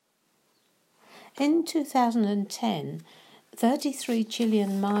In 2010, 33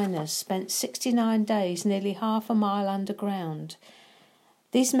 Chilean miners spent 69 days, nearly half a mile underground.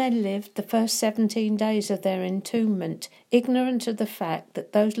 These men lived the first 17 days of their entombment, ignorant of the fact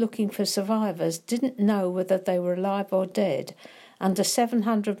that those looking for survivors didn't know whether they were alive or dead, under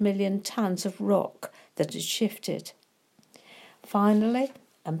 700 million tons of rock that had shifted. Finally,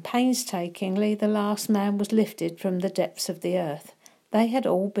 and painstakingly, the last man was lifted from the depths of the earth. They had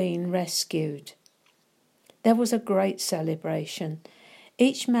all been rescued. There was a great celebration.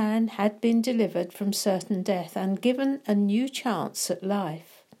 Each man had been delivered from certain death and given a new chance at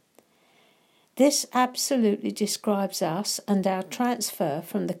life. This absolutely describes us and our transfer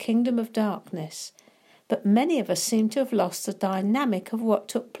from the kingdom of darkness. But many of us seem to have lost the dynamic of what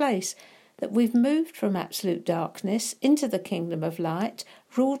took place, that we've moved from absolute darkness into the kingdom of light,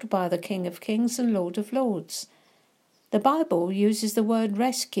 ruled by the King of Kings and Lord of Lords. The Bible uses the word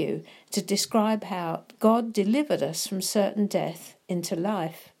rescue to describe how God delivered us from certain death into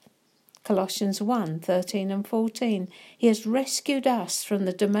life. Colossians 1:13 and 14. He has rescued us from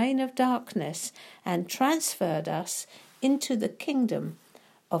the domain of darkness and transferred us into the kingdom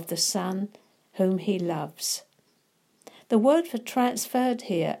of the Son whom he loves. The word for transferred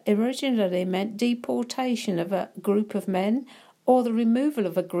here originally meant deportation of a group of men or the removal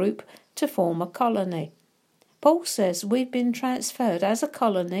of a group to form a colony. Paul says we've been transferred as a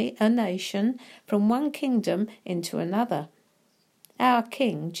colony, a nation, from one kingdom into another. Our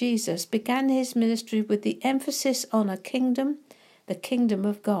King, Jesus, began his ministry with the emphasis on a kingdom, the kingdom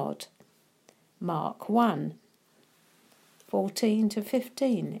of God. Mark 1:14 to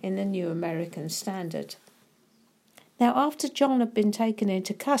 15 in the New American Standard. Now, after John had been taken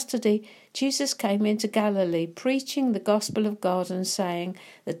into custody, Jesus came into Galilee, preaching the gospel of God and saying,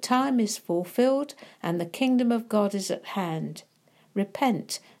 "The time is fulfilled and the kingdom of God is at hand.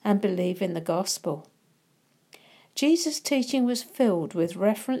 Repent and believe in the gospel." Jesus' teaching was filled with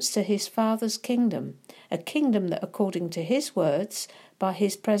reference to his Father's kingdom, a kingdom that, according to his words, by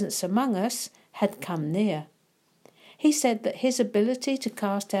his presence among us, had come near. He said that his ability to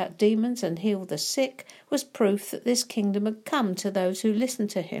cast out demons and heal the sick was proof that this kingdom had come to those who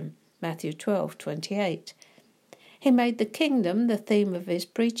listened to him. Matthew 12:28. He made the kingdom the theme of his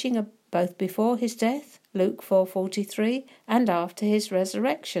preaching both before his death, Luke 4:43, and after his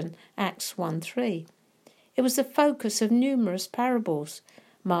resurrection, Acts 1:3. It was the focus of numerous parables,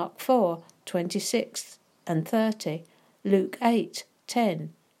 Mark 4:26 and 30, Luke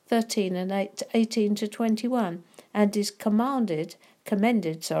 8:10, 13 and 18 to 21, and is commended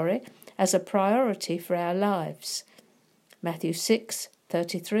as a priority for our lives. Matthew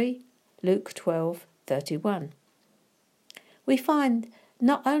 6:33, Luke 12:31. We find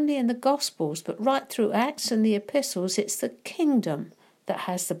not only in the Gospels but right through Acts and the Epistles, it's the kingdom that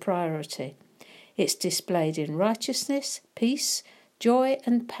has the priority. It's displayed in righteousness, peace, joy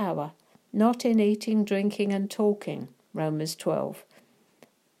and power, not in eating, drinking and talking. Romans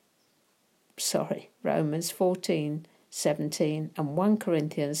 14:17 and 1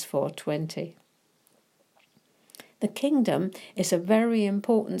 Corinthians 4:20. The kingdom is a very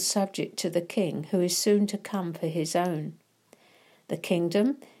important subject to the King who is soon to come for his own. The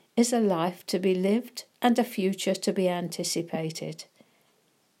kingdom is a life to be lived and a future to be anticipated.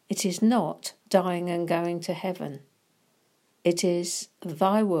 It is not dying and going to heaven. It is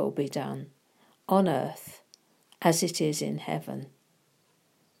thy will be done on earth as it is in heaven.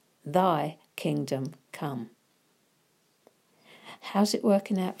 Thy kingdom come. How's it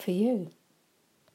working out for you?